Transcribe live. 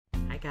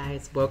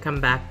guys,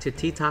 welcome back to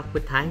Tea Talk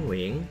with Thai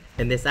Nguyen.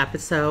 In this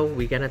episode,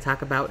 we're gonna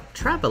talk about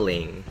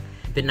traveling.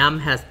 Vietnam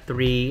has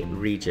 3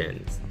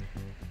 regions.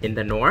 In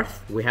the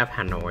north, we have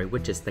Hanoi,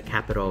 which is the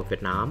capital of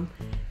Vietnam.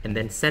 And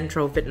then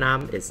central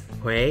Vietnam is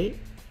Hue,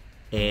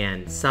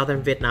 and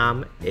southern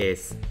Vietnam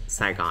is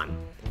Saigon.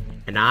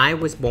 And I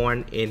was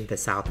born in the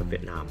south of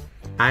Vietnam.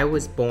 I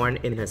was born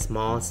in a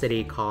small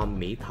city called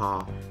Mỹ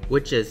Tho,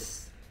 which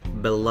is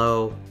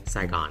below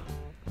Saigon.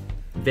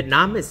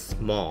 Vietnam is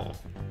small.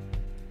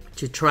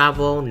 To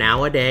travel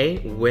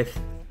nowadays with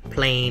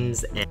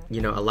planes and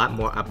a lot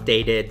more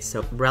updated,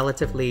 so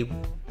relatively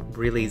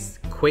really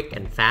quick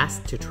and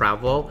fast to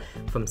travel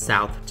from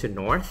south to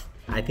north.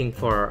 I think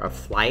for a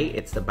flight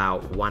it's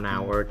about 1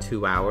 hour,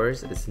 2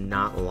 hours. It's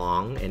not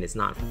long and it's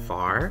not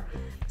far.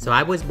 So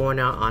I was born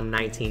on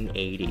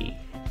 1980,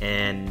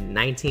 and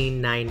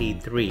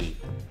 1993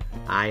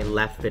 I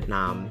left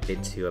Vietnam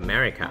to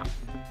America.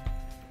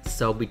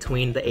 So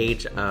between the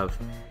age of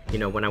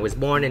when I was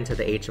born into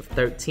the age of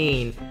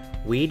 13,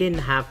 we didn't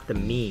have the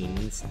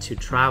means to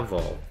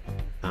travel,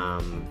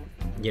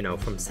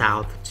 from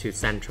south to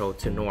central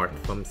to north,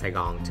 from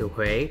Saigon to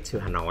Hue to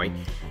Hanoi,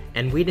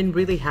 and we didn't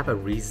really have a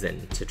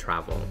reason to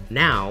travel.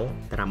 Now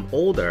that I'm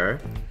older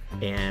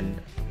and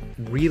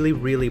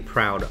really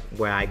proud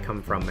where I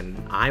come from, and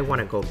I want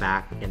to go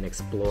back and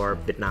explore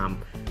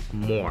Vietnam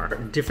more.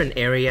 Different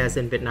areas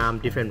in Vietnam,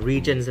 different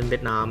regions in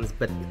Vietnam,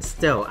 but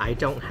still I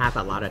don't have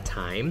a lot of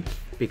time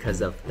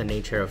because of the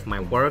nature of my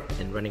work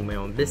and running my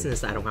own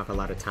business. I don't have a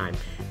lot of time.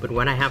 But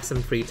when I have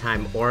some free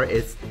time, or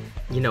it's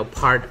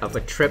part of a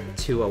trip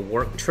to a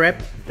work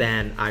trip,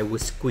 then I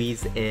would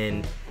squeeze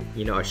in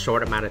a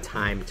short amount of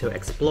time to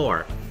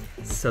explore.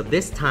 So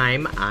this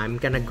time I'm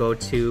gonna go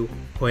to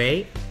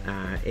Hue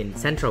in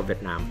central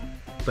Vietnam,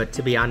 but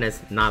to be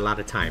honest, not a lot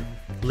of time.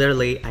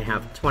 Literally, I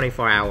have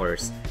 24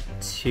 hours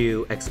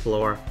to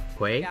explore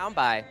Hue. Down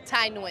by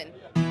Thai Nguyen.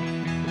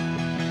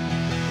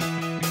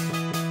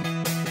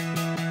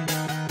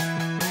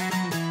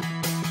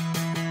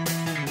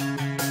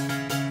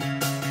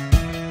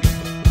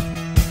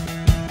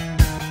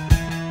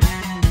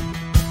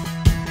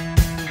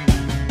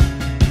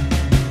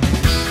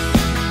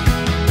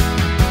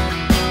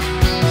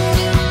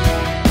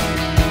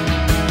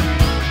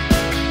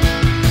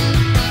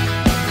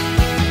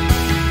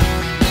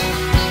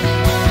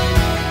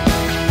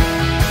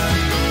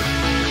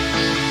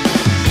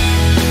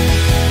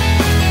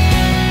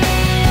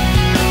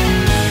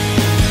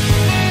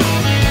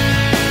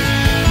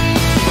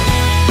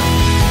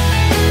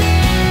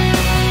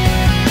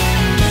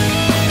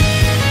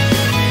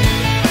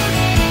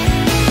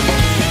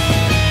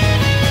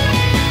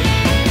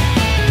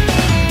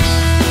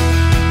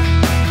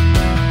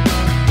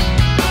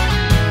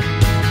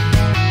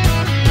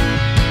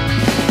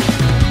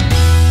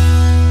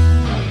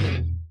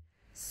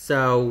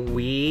 So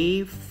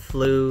we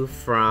flew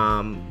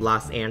from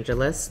Los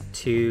Angeles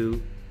to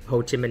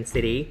Ho Chi Minh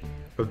City,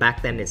 or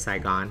back then it's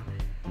Saigon.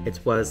 It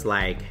was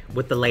like,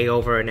 with the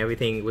layover and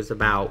everything, it was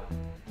about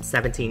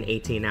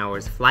 17-18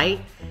 hours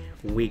flight.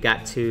 We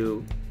got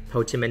to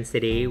Ho Chi Minh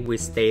City, we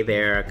stayed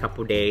there a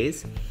couple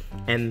days,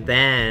 and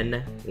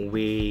then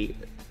we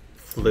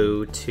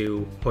flew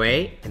to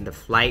Hue, and the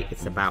flight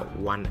is about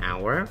 1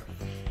 hour.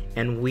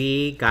 And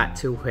we got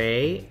to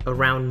Hue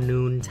around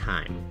noon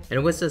time. And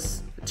it was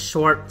just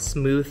short,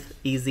 smooth,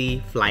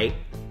 easy flight.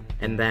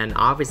 And then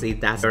obviously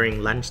that's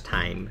during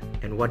lunchtime.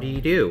 And what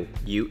do?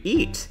 You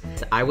eat.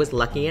 I was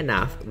lucky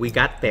enough, we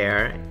got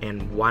there,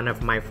 and one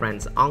of my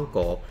friend's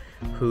uncle,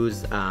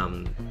 who's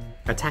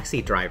a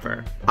taxi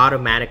driver,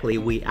 automatically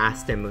we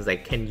asked him, was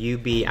like, can you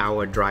be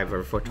our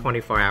driver for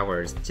 24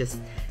 hours? Just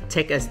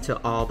take us to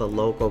all the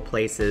local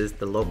places,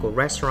 the local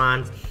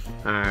restaurants,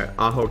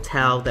 our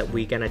hotel that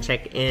we're gonna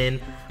check in,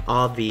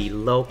 all the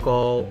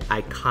local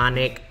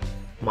iconic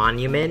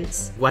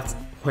monuments, what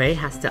Hue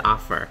has to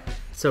offer.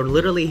 So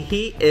literally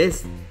he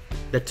is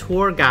the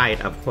tour guide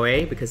of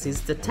Hue because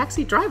he's the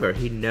taxi driver.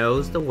 He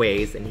knows the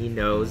ways and he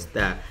knows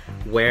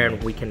where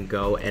we can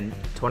go in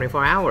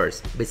 24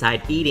 hours.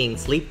 Besides eating,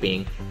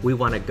 sleeping, we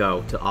want to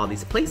go to all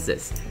these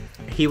places.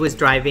 He was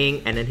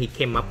driving and then he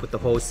came up with the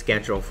whole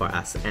schedule for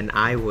us, and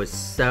I was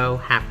so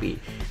happy.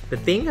 The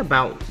thing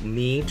about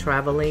me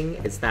traveling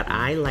is that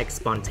I like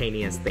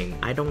spontaneous things.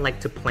 I don't like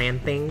to plan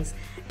things,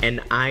 and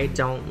I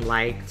don't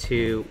like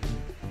to,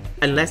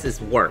 unless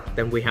it's work,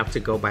 then we have to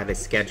go by the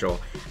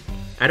schedule.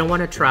 I don't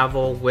want to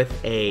travel with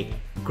a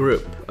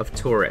group of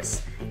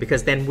tourists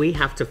because then we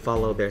have to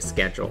follow their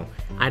schedule.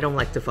 I don't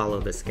like to follow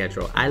the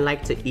schedule. I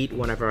like to eat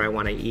whenever I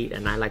want to eat,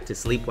 and I like to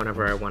sleep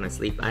whenever I want to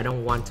sleep. I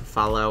don't want to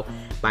follow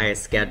by a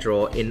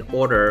schedule in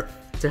order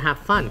to have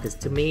fun, because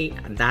to me,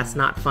 that's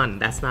not fun.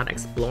 That's not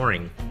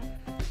exploring.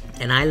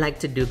 And I like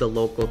to do the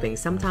local thing.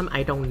 Sometimes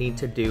I don't need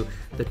to do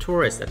the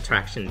tourist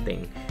attraction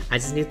thing. I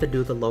just need to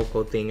do the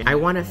local thing. I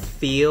want to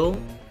feel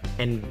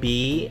and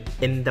be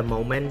in the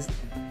moment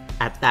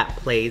at that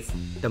place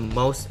the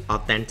most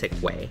authentic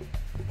way.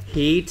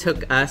 He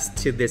took us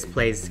to this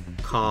place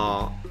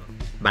called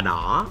Ba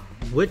Đỏ,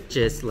 which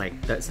is like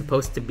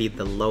supposed to be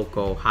the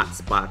local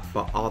hotspot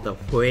for all the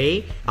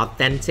Huế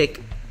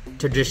authentic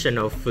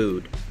traditional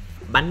food.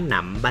 Bánh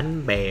nậm,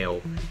 bánh bèo,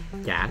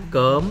 chả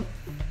cốm,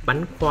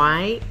 bánh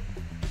khoái.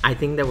 I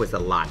think there was a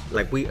lot.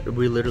 Like we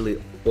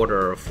literally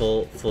order a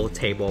full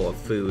table of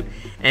food,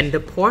 and the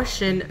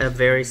portion are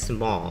very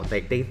small.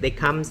 Like they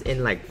comes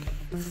in like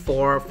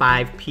 4 or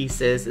 5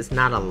 pieces. It's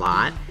not a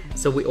lot,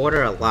 so we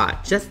order a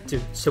lot just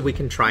so we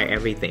can try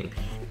everything.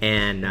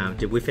 And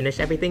did we finish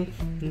everything?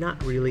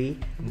 Not really,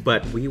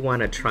 but we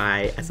want to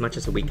try as much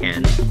as we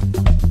can.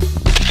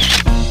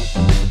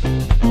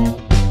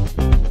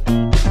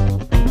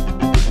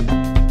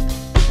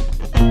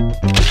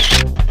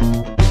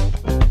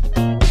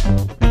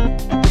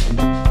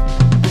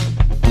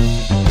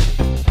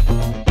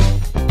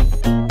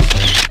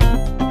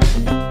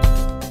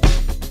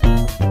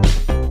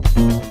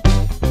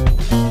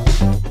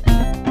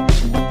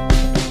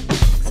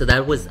 So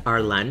that was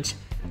our lunch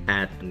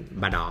at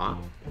Bà Đỏ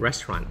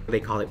restaurant. They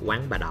call it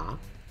Quán Bà Đỏ.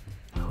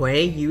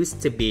 Huế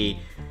used to be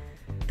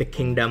the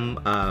kingdom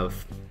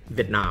of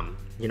Vietnam.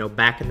 You know,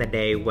 back in the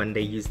day when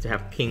they used to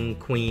have king,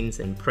 queens,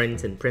 and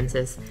prince and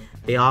princess,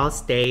 they all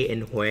stay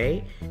in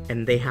Huế,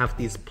 and they have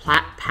these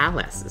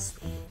palaces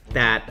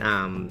that,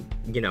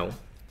 you know,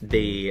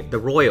 the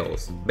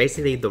royals,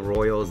 basically the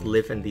royals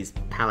live in these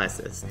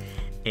palaces.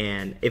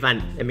 And if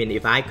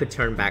I could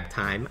turn back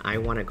time, I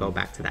want to go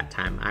back to that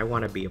time. I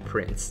want to be a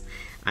prince.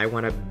 I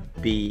want to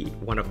be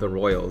one of the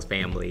royals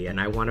family,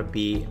 and I want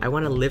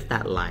to live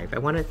that life.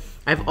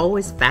 I've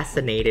always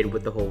fascinated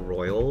with the whole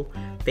royal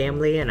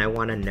family, and I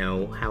want to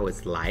know how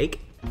it's like.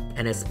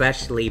 And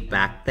especially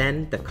back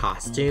then, the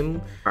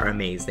costume are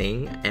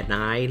amazing,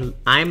 and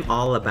I'm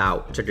all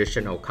about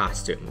traditional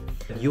costume.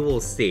 You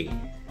will see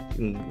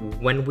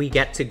when we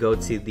get to go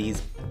to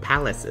these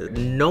palaces.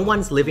 No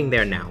one's living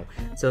there now,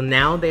 so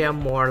now they are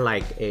more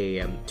like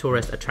a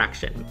tourist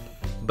attraction.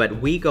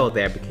 But we go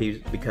there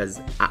because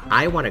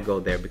I want to go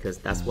there because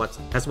that's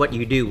what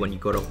you do when you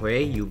go to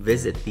Huế. You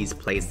visit these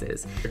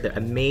places. The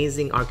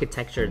amazing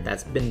architecture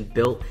that's been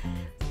built,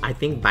 I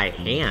think, by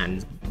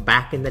hand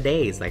back in the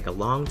days, like a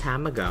long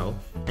time ago,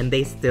 and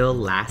they still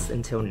last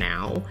until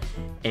now.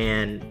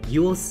 And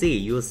you'll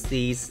see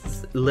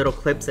little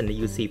clips and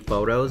you see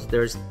photos.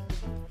 There's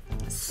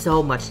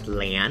so much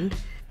land.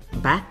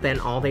 Back then,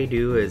 all they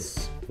do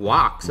is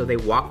walk. So they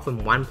walk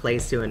from one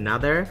place to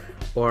another,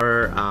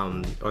 or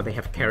they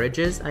have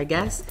carriages, I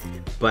guess.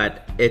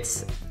 But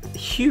it's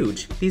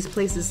huge. These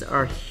places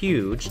are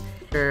huge.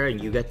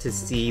 You get to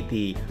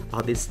see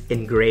all this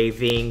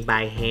engraving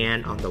by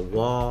hand on the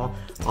wall,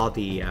 all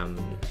the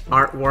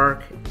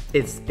artwork.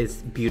 It's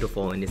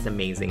beautiful and it's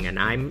amazing.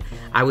 And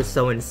I was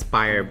so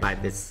inspired by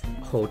this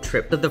whole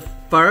trip. So the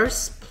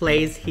first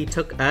place he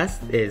took us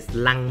is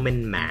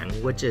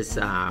Nguyen, which is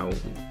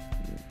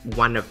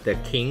one of the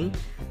king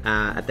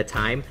at the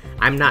time.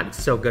 I'm not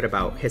so good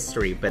about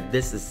history, but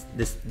this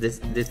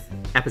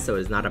episode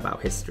is not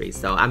about history,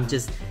 so I'm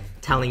just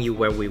telling you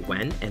where we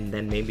went, and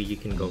then maybe you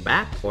can go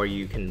back or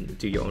you can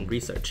do your own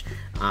research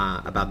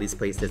about these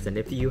places. And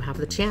if you have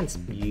the chance,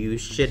 you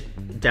should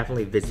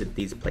definitely visit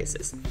these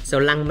places. So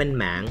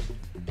Nguyen,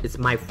 it's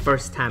my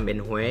first time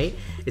in Huế.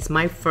 It's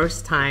my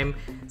first time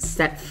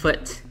set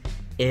foot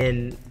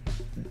in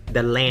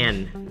the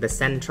land, the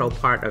central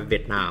part of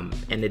Vietnam,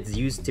 and it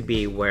used to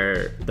be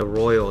where the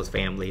royals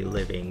family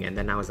living. And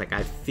then I was like,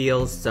 I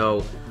feel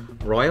so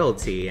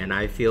royalty, and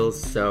I feel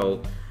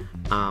so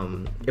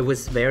it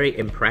was very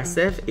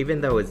impressive,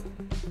 even though it's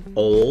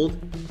old,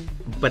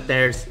 but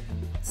there's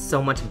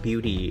so much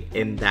beauty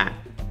in that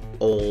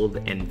old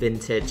and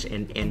vintage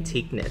and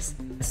antiqueness.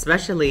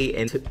 Especially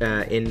in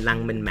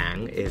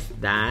Nguyen is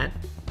that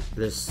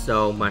there's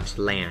so much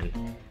land.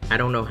 I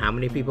don't know how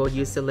many people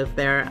used to live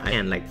there,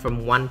 and like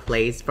from one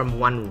place, from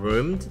one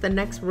room to the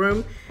next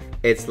room,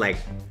 it's like,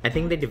 I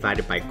think they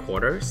divided by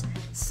quarters,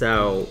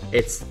 so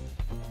it's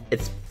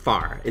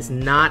far. It's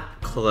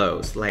not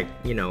close. Like,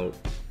 you know,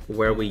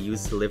 where we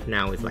used to live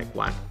now is like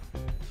what?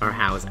 Our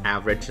house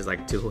average is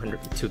like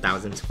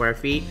 2,000 square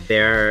feet.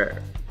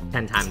 They're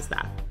 10 times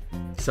that.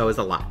 So it's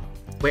a lot.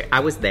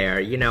 I was there,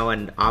 you know,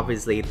 and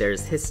obviously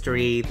there's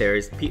history,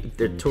 there's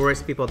the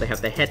tourist people, they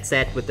have the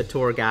headset with the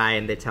tour guy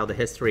and they tell the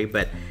history,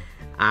 but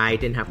I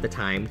didn't have the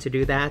time to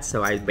do that,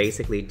 so I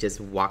basically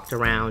just walked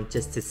around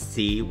just to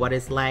see what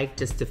it's like,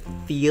 just to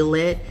feel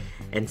it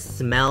and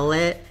smell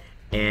it,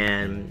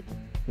 and,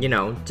 you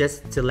know,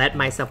 just to let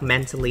myself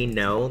mentally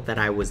know that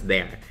I was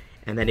there.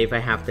 And then if I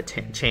have the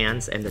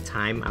chance and the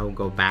time, I will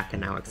go back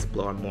and I'll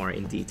explore more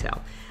in detail.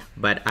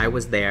 But I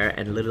was there,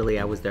 and literally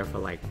I was there for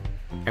like,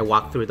 I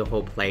walked through the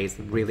whole place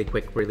really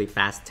quick, really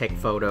fast, take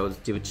photos,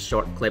 do a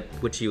short clip,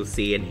 which you'll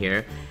see in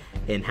here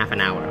in half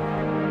an hour.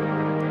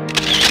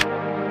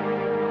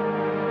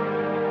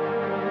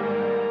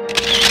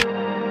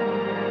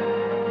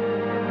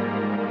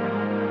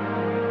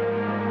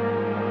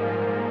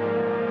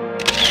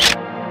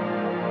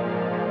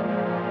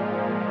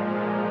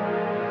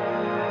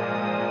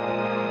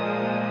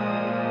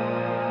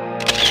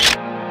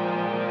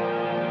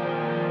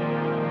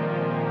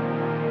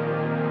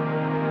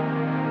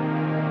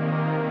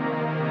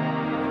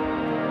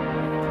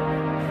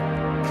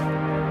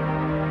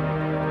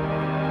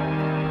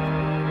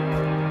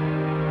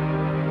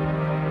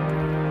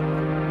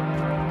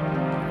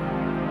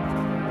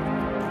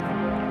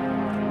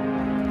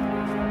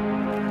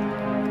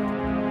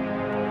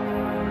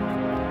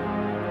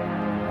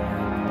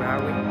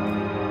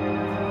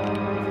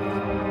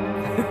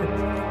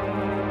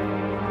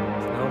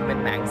 No,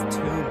 Minh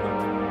tomb.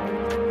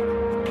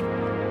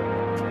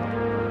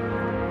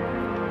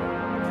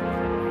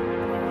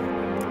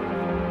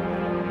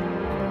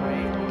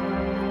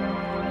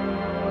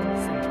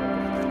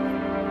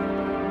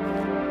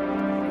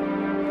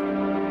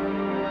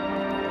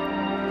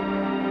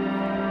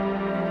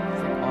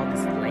 All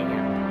this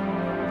land.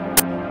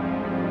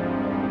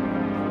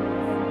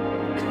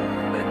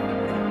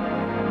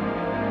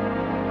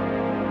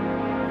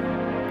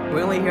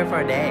 We're only here for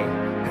a day.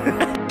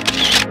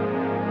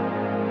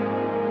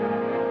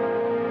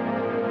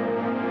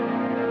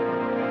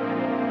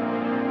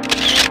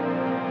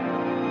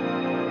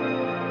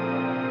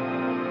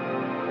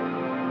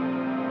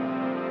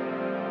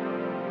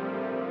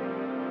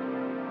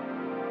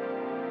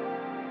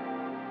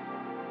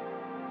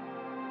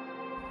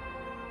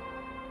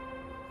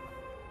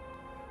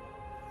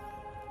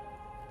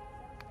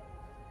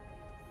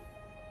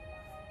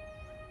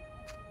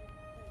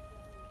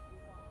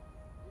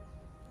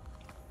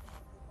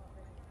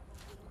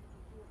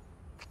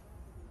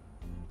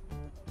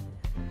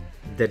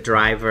 The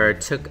driver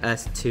took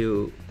us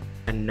to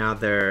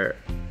another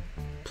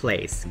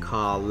place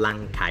called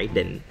Lang Kai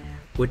Den,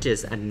 which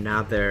is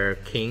another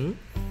king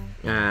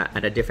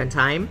at a different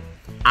time.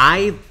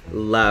 I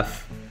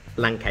love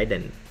Lang Kai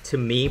Den. To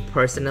me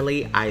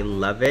personally, I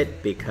love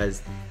it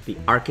because the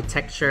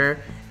architecture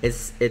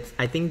is,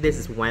 I think this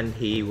is when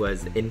he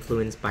was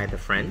influenced by the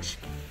French,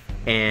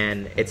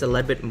 and it's a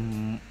little bit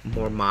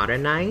more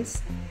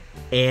modernized,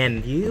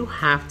 and you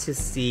have to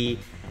see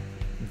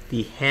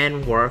the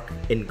handwork,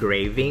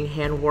 engraving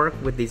handwork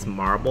with this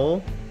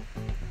marble.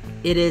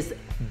 It is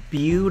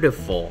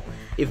beautiful.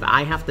 If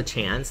I have the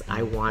chance,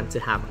 I want to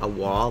have a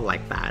wall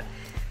like that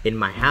in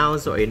my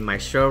house or in my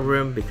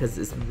showroom because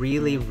it's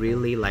really,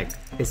 really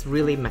it's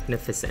really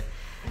magnificent.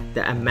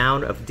 The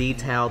amount of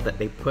detail that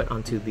they put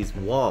onto these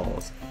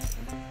walls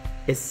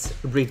is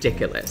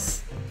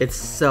ridiculous. It's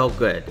so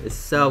good. It's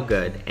so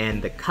good.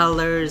 And the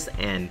colors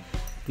and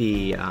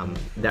the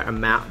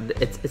amount,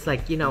 it's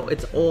like, you know,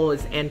 it's old,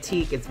 it's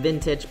antique, it's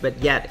vintage, but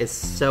yet it's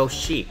so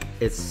chic.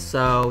 It's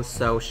so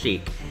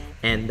chic.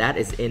 And that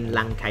is in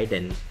Lang Kai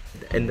Den.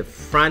 In the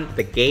front,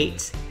 the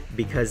gate,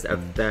 because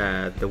of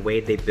the way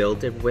they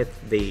built it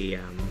with the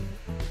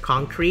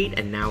concrete,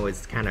 and now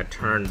it's kind of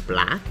turned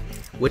black,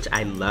 which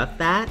I love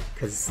that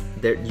because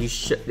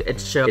it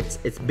shows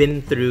it's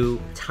been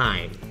through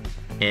time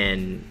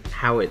and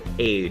how it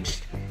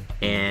aged.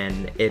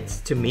 And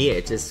to me,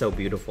 it's just so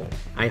beautiful.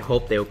 I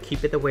hope they'll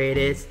keep it the way it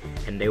is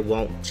and they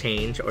won't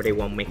change or they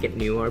won't make it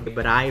newer,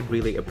 but I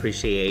really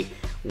appreciate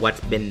what's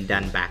been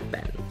done back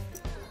then.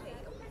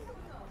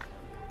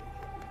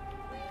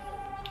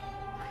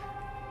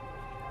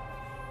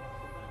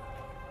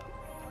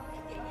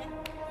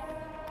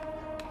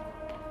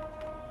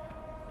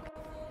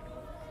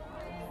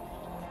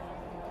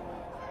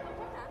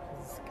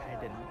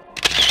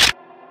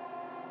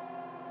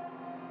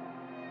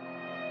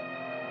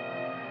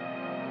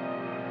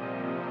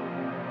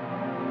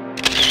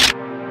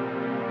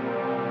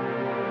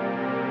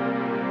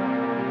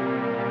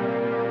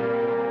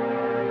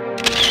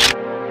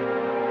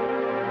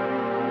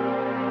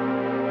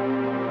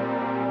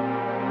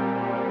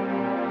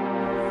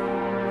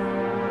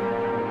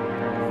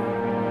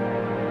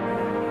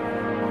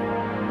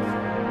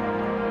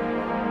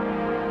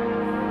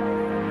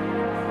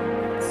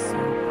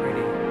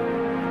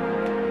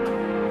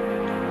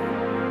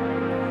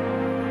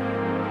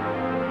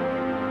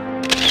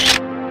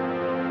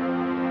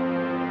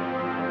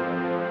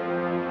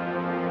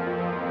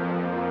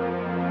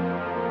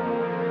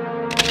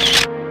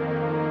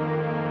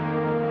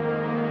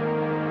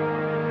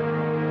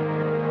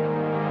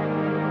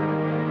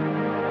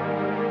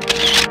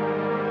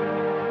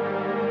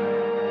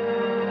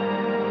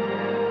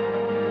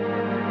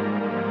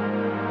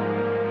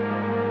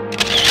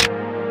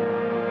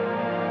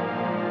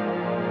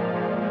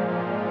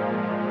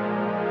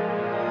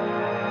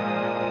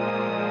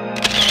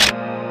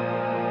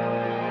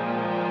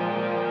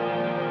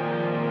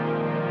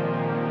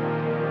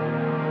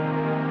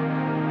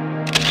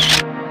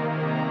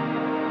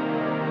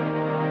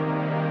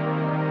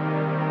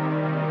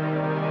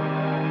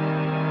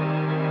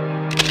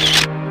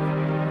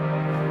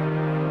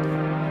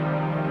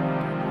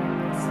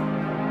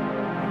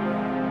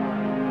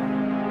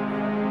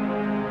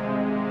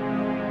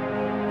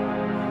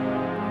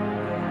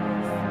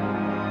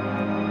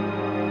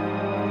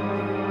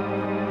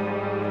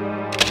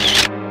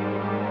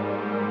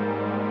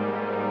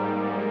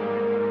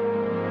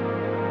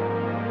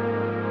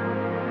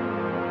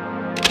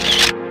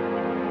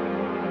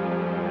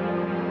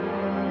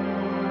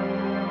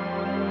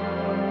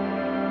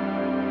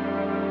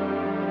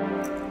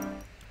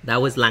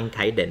 That was Lang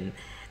Kai Den.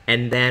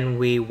 And then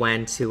we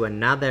went to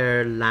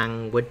another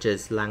Lang, which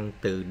is Lang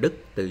Từ Đức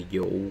Từ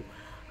Dụ,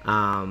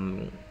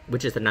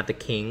 which is another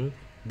king.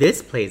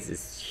 This place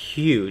is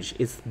huge.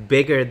 It's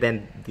bigger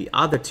than the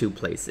other two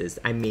places.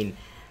 I mean,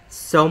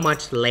 so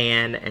much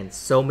land and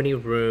so many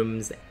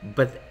rooms,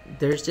 but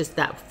there's just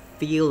that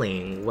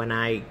feeling when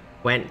I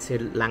Went to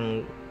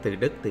Lăng Từ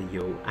Đức Từ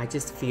Dụ, I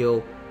just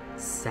feel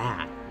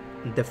sad.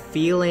 The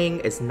feeling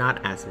is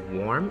not as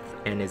warmth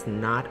and is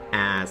not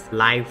as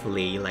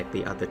lively like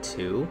the other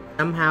two.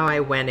 Somehow I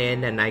went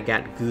in and I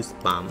got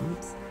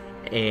goosebumps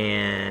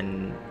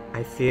and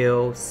I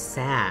feel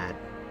sad.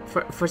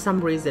 For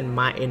some reason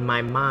in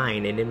my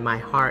mind and in my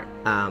heart,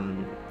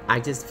 I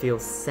just feel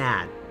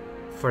sad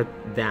for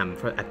them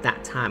at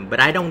that time. But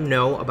I don't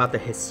know about the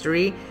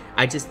history.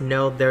 I just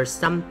know there's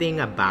something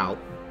about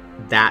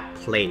that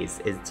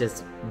place. It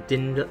just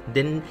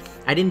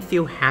I didn't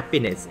feel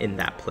happiness in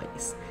that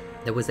place.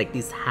 There was like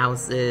these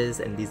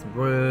houses and these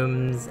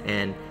rooms,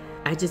 and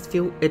I just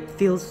feel it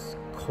feels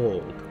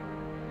cold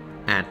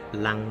at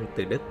Lăng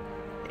Từ Đức,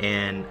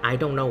 and I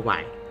don't know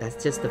why.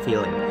 That's just the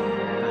feeling.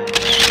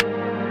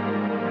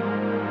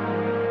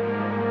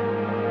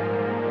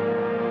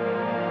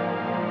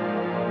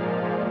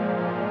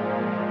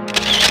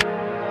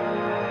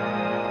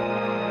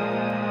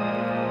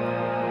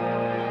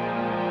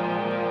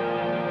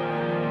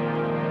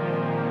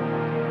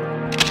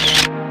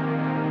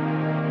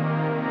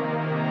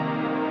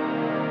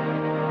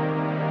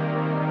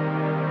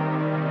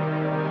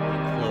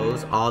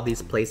 All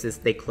these places,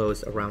 they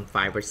closed around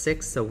 5 or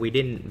 6, so we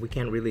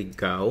can't really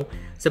go.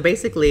 So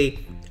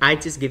basically, I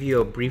just give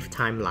you a brief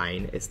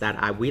timeline. Is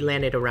that we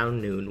landed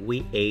around noon.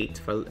 We ate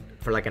for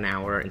like an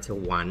hour until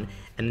 1,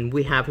 and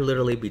we have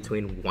literally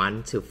between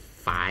 1 to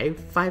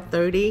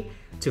 5:30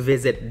 to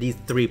visit these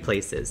 3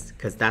 places,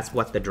 because that's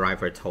what the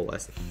driver told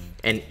us.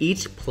 And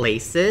each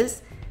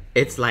places,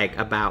 it's like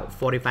about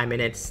 45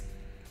 minutes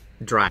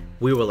drive.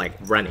 We were like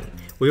running.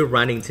 We were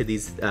running to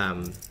these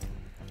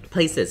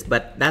places,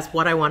 but that's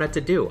what I wanted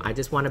to do. I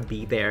just want to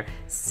be there,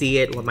 see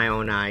it with my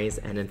own eyes,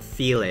 and then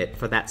feel it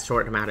for that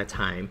short amount of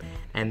time,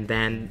 and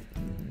then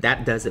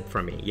that does it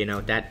for me. You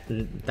know,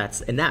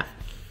 that's enough.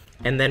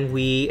 And then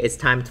it's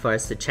time for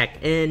us to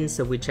check in.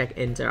 So we check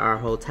into our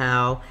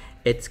hotel.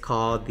 It's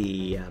called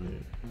the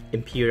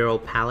Imperial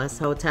Palace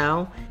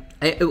Hotel.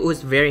 It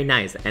was very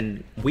nice,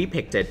 and we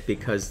picked it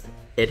because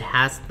it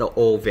has the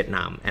old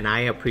Vietnam, and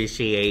I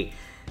appreciate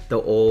the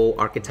old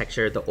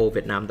architecture, the old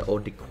Vietnam, the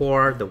old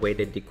decor, the way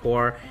they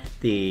decor.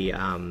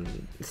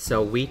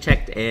 So we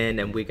checked in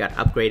and we got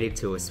upgraded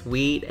to a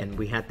suite, and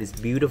we had this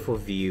beautiful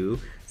view.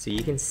 So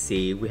you can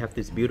see we have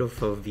this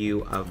beautiful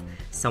view of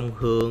Sông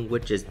Hương,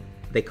 which is,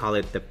 they call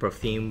it the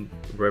Perfume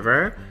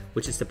River,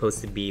 which is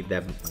supposed to be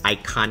the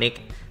iconic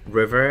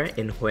river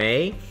in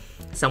Hue.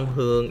 Sông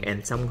Hương,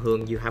 and Sông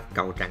Hương you have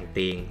Cầu Tràng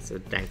Tiền, so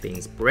Tràng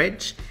Tien's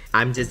bridge.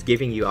 I'm just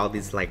giving you all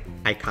these like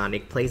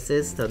iconic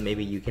places, so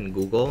maybe you can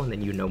Google and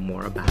then you know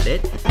more about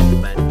it.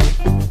 But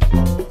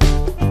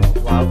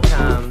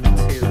welcome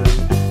to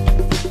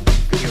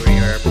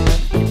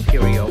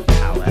Imperial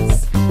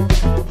Palace.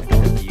 Look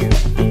at the view.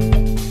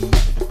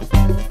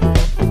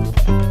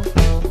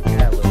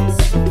 Got a little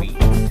suite.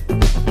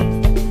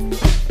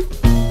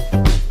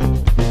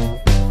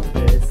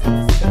 This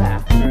is the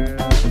bathroom.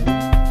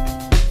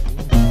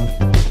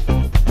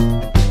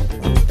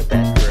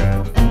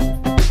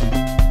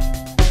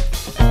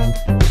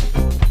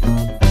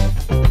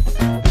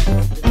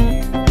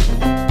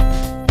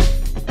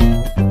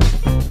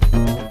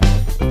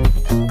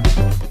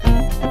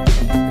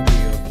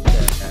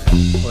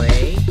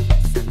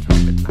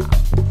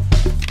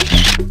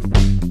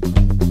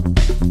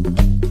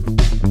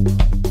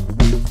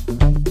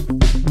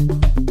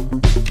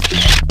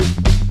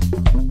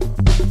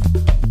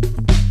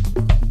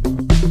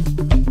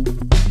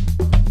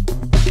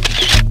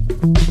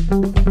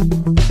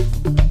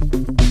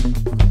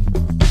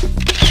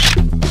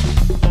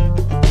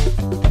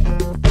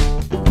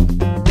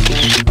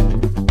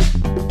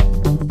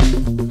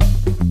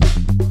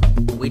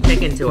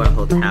 Into our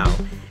hotel,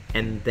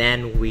 and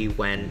then we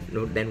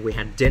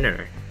had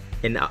dinner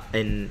in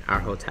our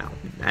hotel.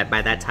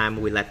 By that time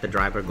we let the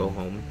driver go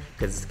home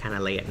because it's kind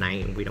of late at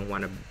night and we don't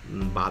want to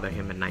bother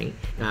him at night.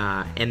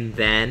 And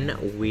then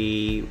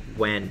we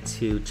went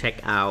to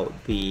check out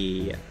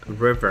the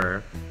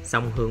river,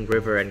 Sông Hương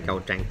River and Cầu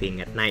Tràng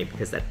Tiền at night,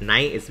 because at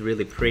night it's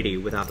really pretty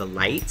with all the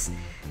lights,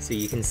 so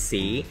you can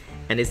see.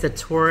 And it's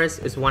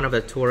one of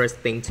the tourist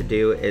thing to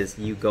do is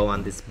you go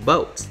on this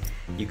boat.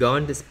 You go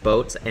on this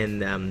boat,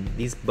 and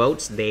these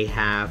boats, they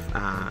have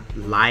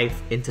live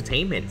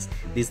entertainment.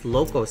 These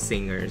local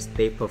singers,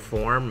 they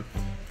perform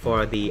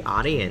for the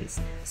audience.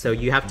 So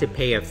you have to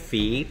pay a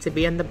fee to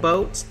be on the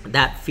boat.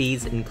 That fee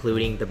is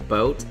including the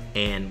boat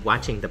and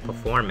watching the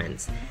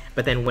performance.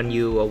 But then when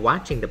you are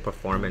watching the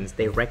performance,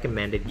 they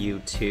recommended you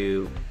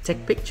to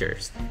take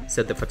pictures.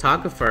 So the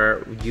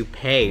photographer, you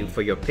pay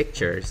for your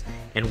pictures.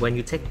 And when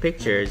you take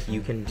pictures,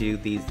 you can do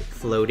these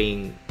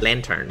floating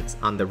lanterns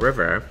on the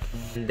river.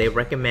 And they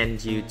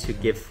recommend you to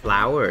give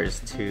flowers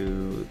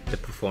to the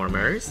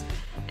performers.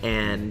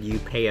 And you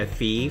pay a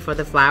fee for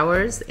the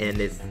flowers, and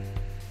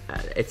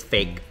it's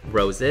fake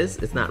roses.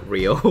 It's not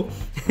real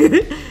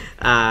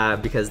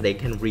because they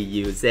can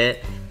reuse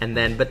it. And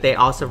then, but they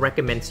also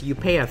recommend, so you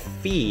pay a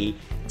fee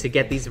to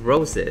get these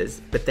roses,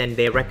 but then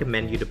they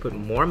recommend you to put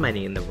more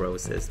money in the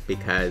roses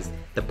because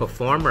the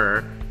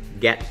performer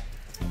get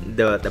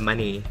the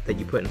money that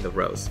you put in the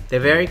rose. They're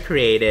very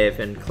creative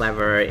and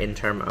clever in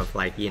terms of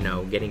like, you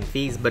know, getting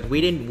fees, but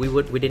we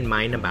didn't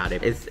mind about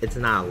it. It's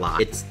not a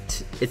lot.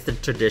 It's the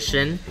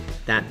tradition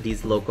that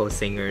these local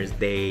singers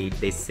they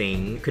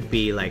sing. Could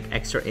be like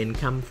extra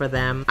income for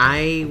them.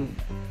 I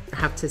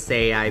have to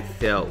say I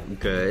felt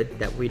good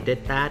that we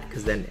did that,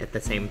 because then at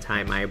the same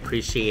time I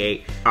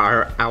appreciate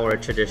our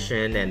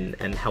tradition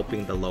and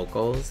helping the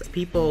locals.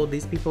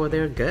 These people,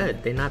 they're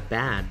good. They're not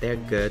bad. They're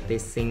good. They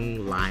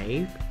sing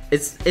live.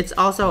 It's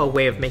also a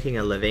way of making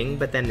a living,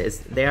 but then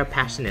they're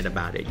passionate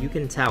about it. You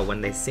can tell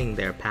when they sing,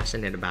 they're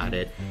passionate about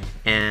it,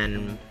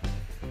 and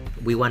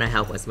we want to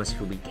help as much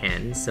as we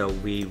can, so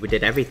we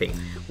did everything.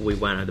 We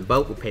went on the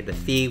boat, we paid the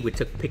fee, we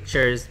took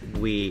pictures,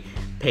 we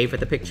paid for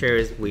the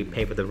pictures, we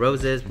paid for the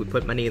roses, we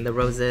put money in the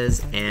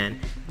roses, and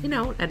you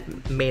know,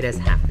 that made us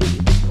happy.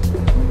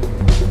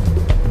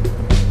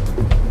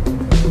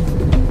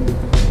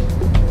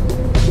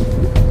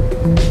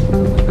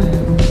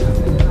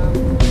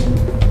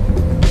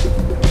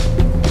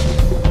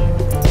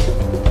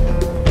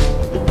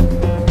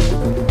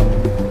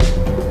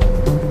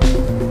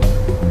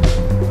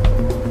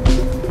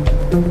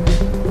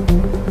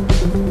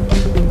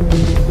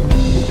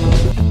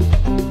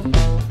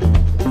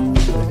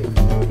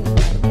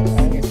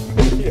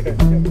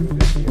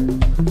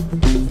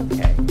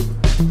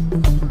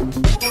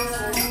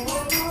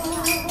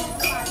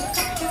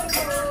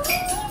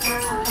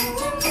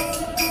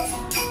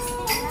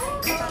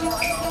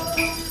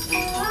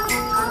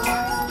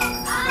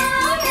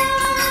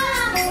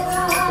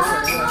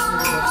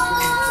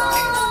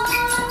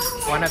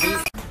 Wanna be?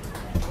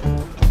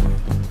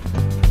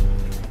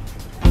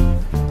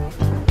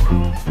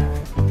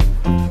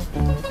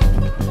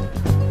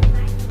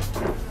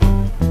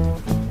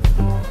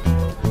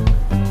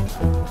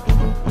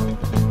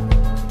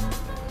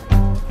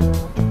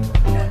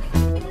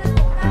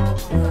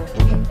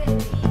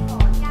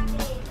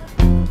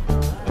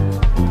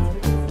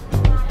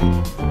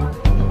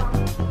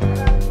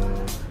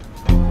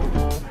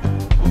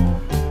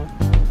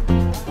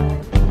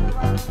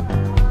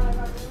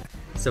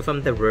 So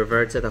from the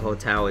river to the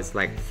hotel is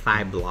like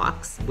 5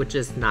 blocks, which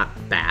is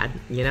not bad,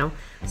 you know?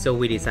 So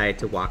we decided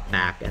to walk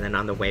back, and then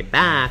on the way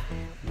back,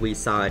 we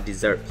saw a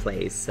dessert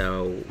place.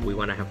 So we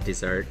want to have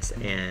desserts,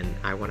 and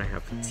I want to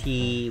have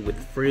tea with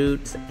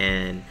fruit,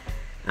 and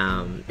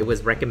it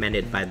was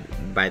recommended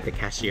by the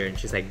cashier, and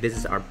she's like, this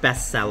is our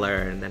best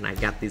seller. And then I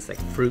got this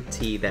like fruit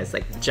tea that's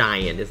like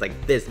giant, it's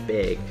like this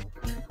big.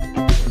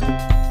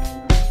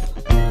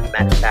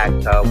 Matcha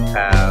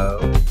cocoa,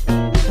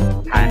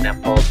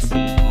 pineapple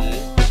tea.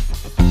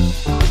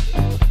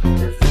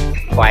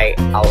 Quite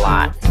a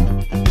lot.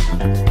 That's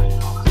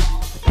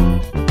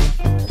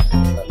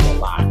a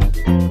lot.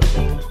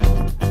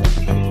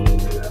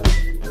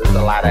 There's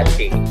a lot of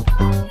tea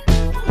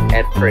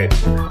and fruit.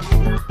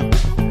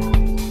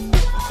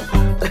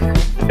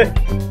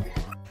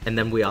 And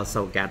then we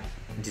also got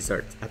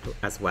desserts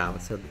as well.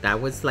 So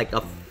that was like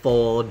a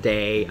full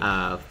day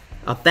of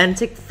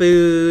authentic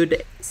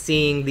food,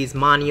 seeing these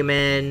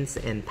monuments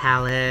and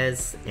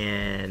palace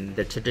and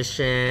the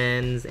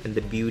traditions and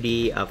the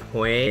beauty of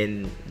Hue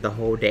in the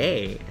whole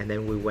day. And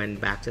then we went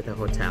back to the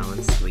hotel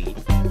and sleep.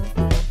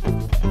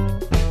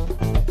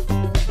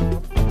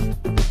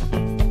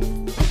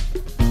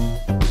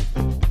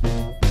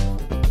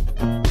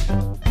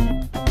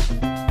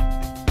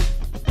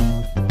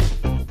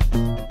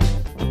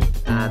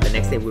 The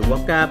next day we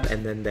woke up,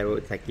 and then there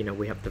was like, you know,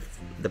 we have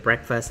the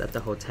breakfast at the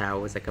hotel.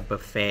 It was like a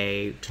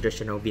buffet,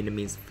 traditional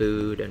Vietnamese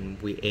food, and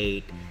we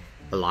ate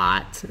a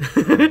lot.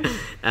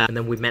 And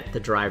then we met the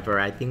driver.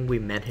 I think we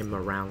met him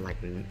around like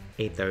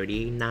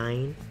 8:30,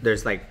 9.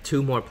 There's like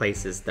 2 more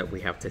places that we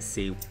have to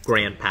see.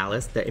 Grand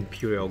Palace, the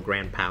Imperial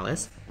Grand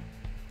Palace,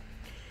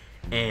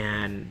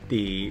 and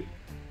the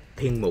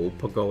Thiên Mụ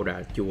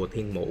Pagoda, Chùa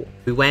Thiên Mụ.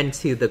 We went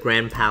to the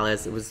Grand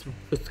Palace. It was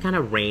kind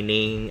of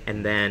raining,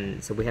 and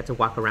then so we had to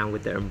walk around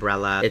with the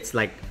umbrella. It's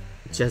like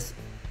just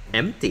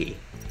empty,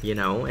 you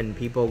know, and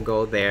people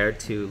go there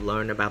to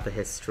learn about the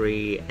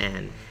history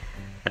and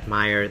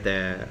admire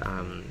the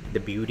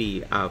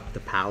beauty of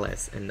the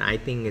palace. And I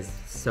think it's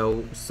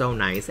so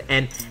nice.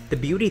 And the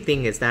beauty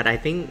thing is that I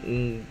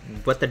think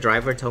what the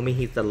driver told me,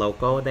 he's the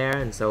local there,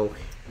 and so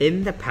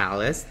in the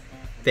palace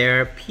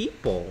there are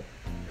people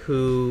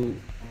who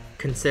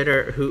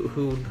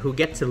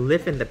get to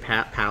live in the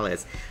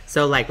palace.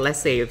 So like, let's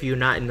say if you're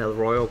not in the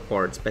royal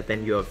courts, but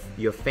then you have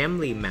your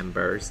family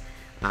members,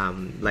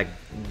 like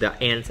the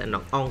aunts and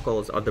the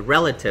uncles or the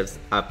relatives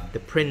of the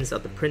prince or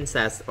the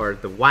princess or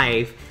the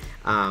wife,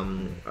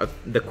 of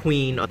the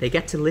queen, they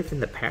get to live in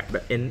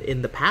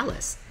the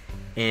palace.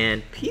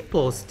 And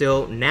people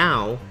still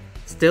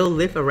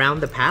live around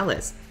the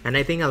palace. And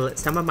I think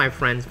some of my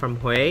friends from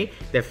Hue,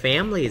 their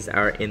families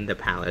are in the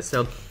palace.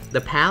 So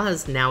the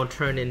palace now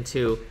turned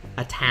into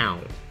a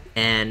town,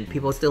 and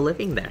people still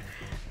living there.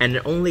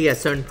 And only a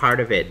certain part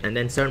of it, and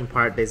then certain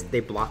part they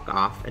block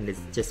off, and it's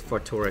just for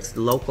tourists,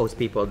 locals,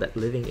 people that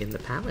living in the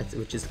palace,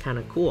 which is kind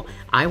of cool.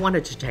 I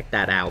wanted to check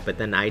that out, but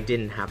then I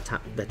didn't have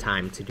the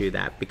time to do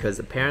that, because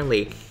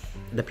apparently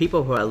the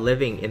people who are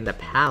living in the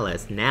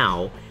palace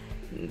now,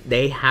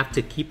 they have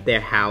to keep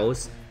their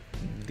house.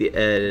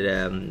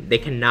 They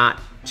cannot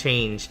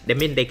change. I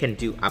mean, they can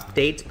do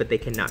updates, but they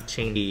cannot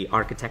change the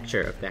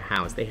architecture of their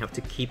house. They have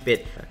to keep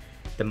it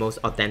the most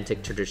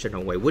authentic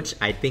traditional way, which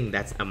I think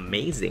that's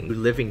amazing. We're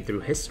living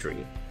through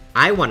history.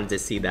 I wanted to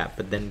see that,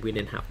 but then we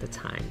didn't have the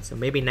time. So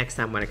maybe next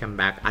time when I come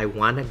back, I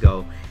want to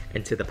go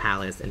into the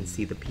palace and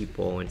see the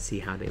people and see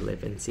how they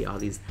live and see all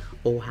these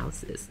old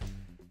houses.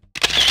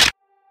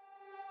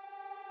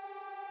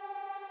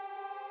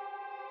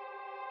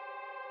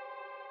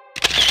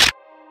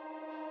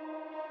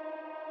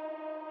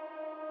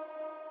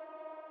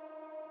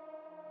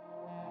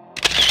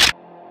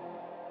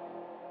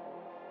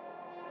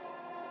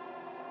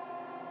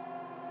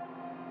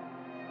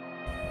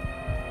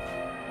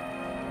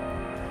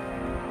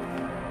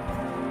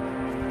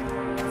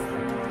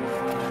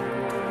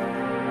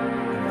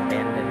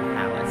 Abandoned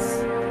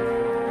palace.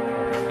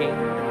 King,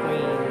 the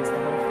queens, the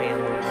whole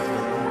family.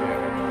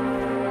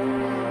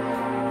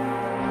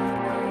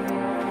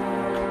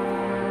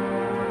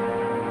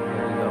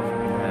 Here we go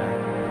from the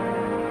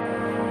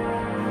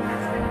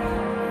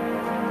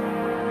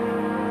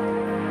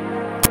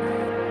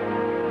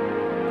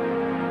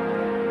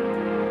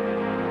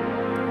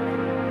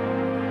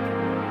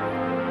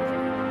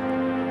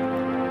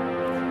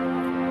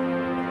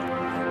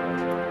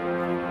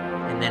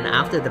And then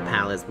after the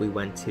palace, we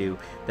went to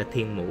the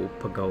Mu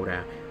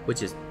Pagoda,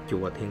 which is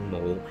Chùa Thiên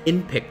Mu.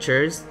 In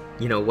pictures,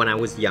 you know, when I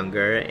was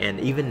younger, and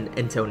even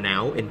until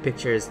now, in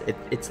pictures,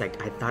 it's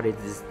like, I thought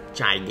it's this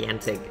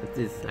gigantic, it's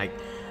this like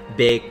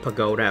big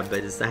pagoda, but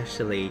it's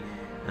actually,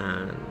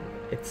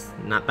 it's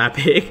not that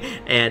big.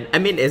 And I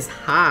mean, it's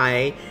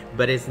high,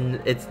 but it's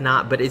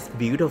not, but it's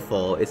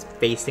beautiful. It's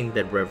facing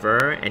the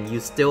river, and you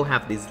still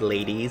have these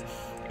ladies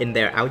in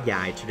their áo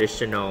dài,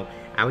 traditional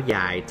áo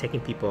dài, taking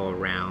people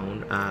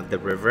around the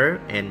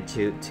river and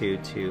to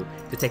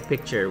take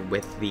picture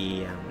with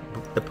the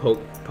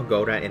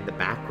pagoda in the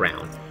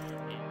background.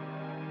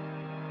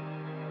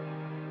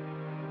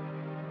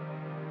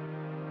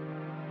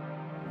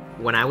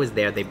 When I was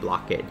there, they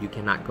block it. You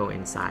cannot go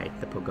inside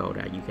the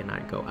pagoda. You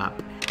cannot go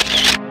up.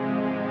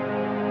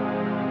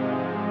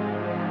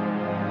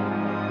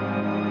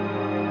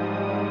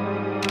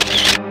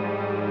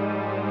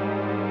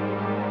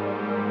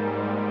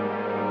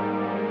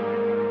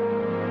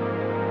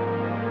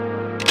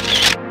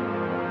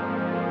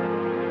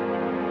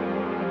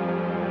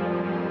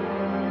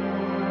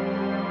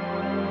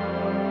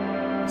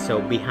 So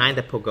behind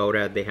the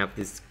pagoda, they have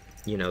this,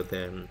 you know,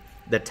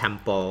 the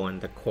temple and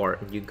the court,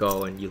 and you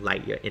go and you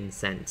light your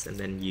incense, and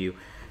then you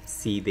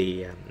see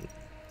the,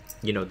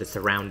 you know, the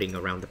surrounding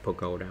around the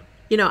pagoda.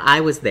 You know, I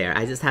was there.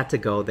 I just had to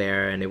go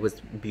there, and it was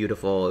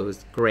beautiful. It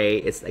was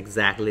great. It's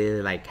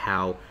exactly like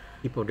how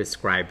people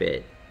describe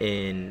it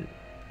in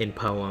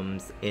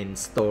poems, in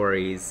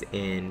stories,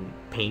 in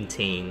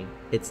painting.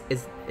 It's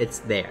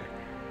there.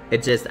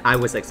 It just, I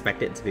was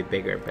expecting it to be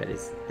bigger, but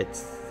it's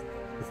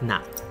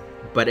not.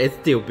 But it's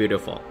still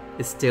beautiful.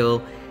 It's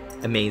still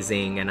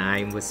amazing, and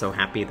I was so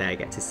happy that I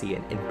get to see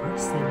it in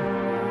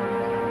person.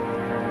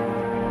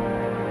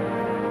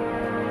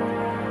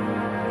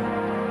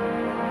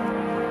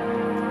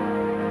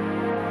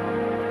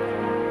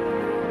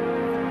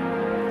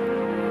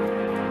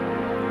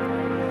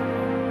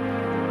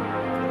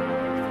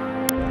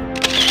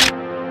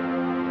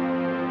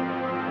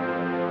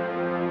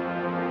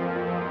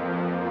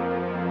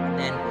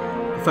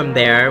 From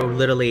there,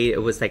 literally,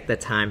 it was like the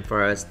time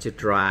for us to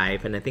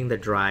drive, and I think the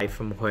drive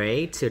from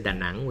Huế to Da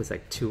Nang was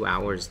like 2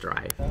 hours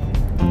drive.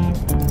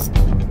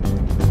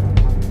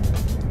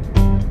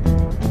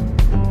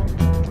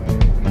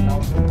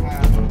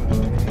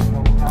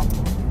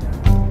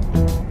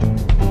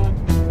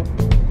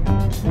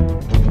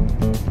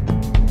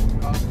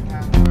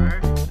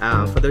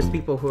 For those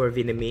people who are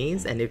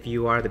Vietnamese, and if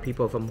you are the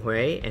people from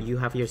Huế and you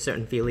have your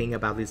certain feeling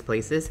about these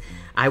places,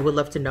 I would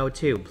love to know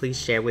too. Please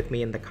share with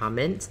me in the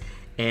comments.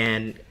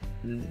 And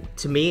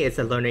to me, it's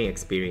a learning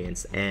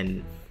experience,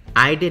 and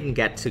I didn't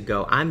get to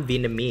go. I'm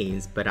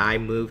Vietnamese, but I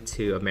moved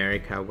to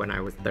America when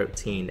I was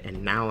 13,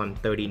 and now I'm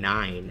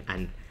 39,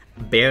 and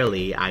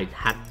barely I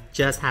had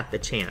just had the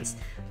chance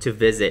to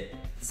visit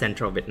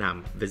Central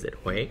Vietnam, visit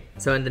Huế.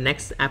 So in the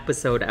next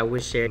episode, I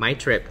will share my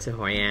trip to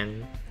Hội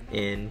An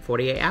in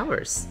 48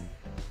 hours.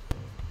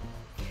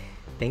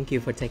 Thank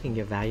you for taking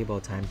your valuable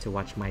time to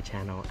watch my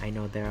channel. I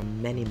know there are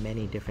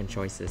many different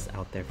choices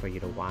out there for you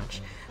to watch,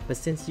 but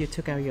since you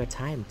took out your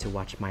time to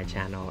watch my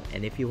channel,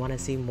 and if you want to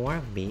see more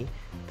of me,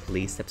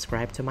 please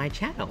subscribe to my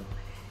channel.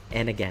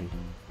 And again,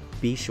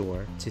 be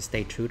sure to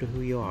stay true to who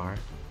you are,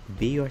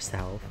 be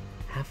yourself,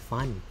 have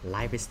fun,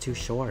 life is too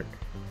short,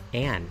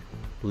 and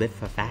live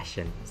for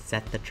fashion,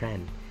 set the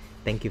trend.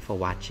 Thank you for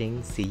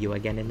watching, see you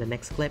again in the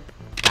next clip.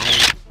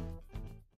 Bye!